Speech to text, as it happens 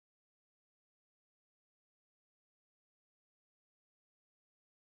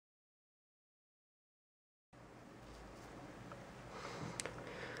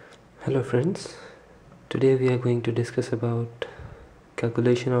Hello friends, today we are going to discuss about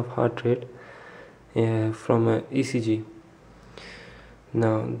calculation of heart rate from a ECG.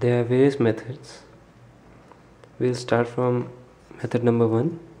 Now there are various methods. We'll start from method number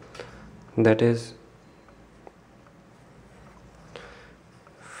 1, that is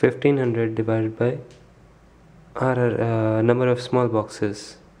 1500 divided by our number of small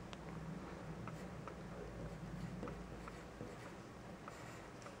boxes.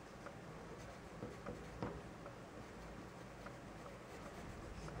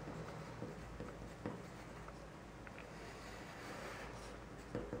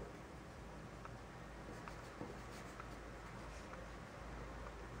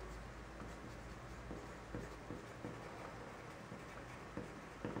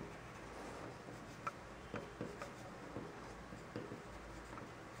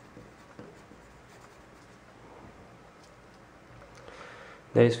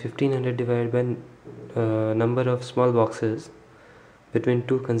 That is 1500 divided by number of small boxes between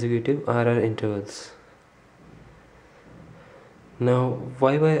two consecutive RR intervals. Now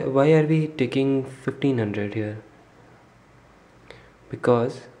why are we taking 1500 here?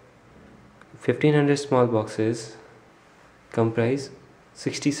 Because 1500 small boxes comprise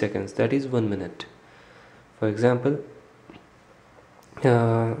 60 seconds, that is 1 minute. For example,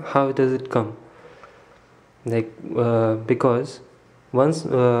 how does it come? Because one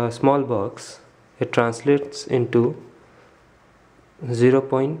small box, it translates into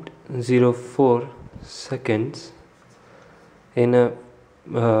 0.04 seconds in a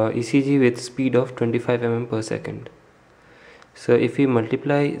ECG with speed of 25 mm per second. So if we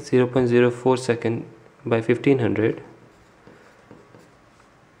multiply 0.04 second by 1500,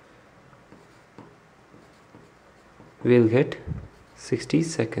 we'll get 60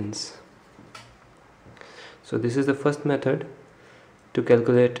 seconds. So this is the first method to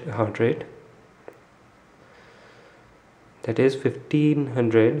calculate heart rate, that is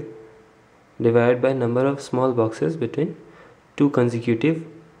 1500 divided by number of small boxes between two consecutive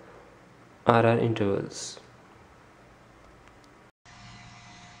RR intervals.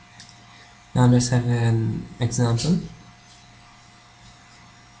 Now let's have an example.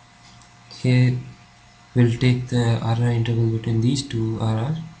 Here we'll take the RR interval between these two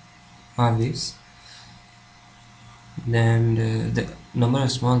R waves, and the number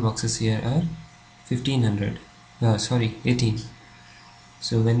of small boxes here are 18.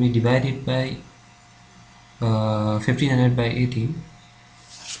 So when we divide it by 1500 by 18,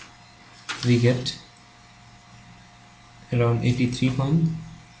 we get around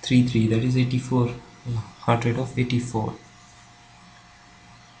 83.33, that is 84, heart rate of 84.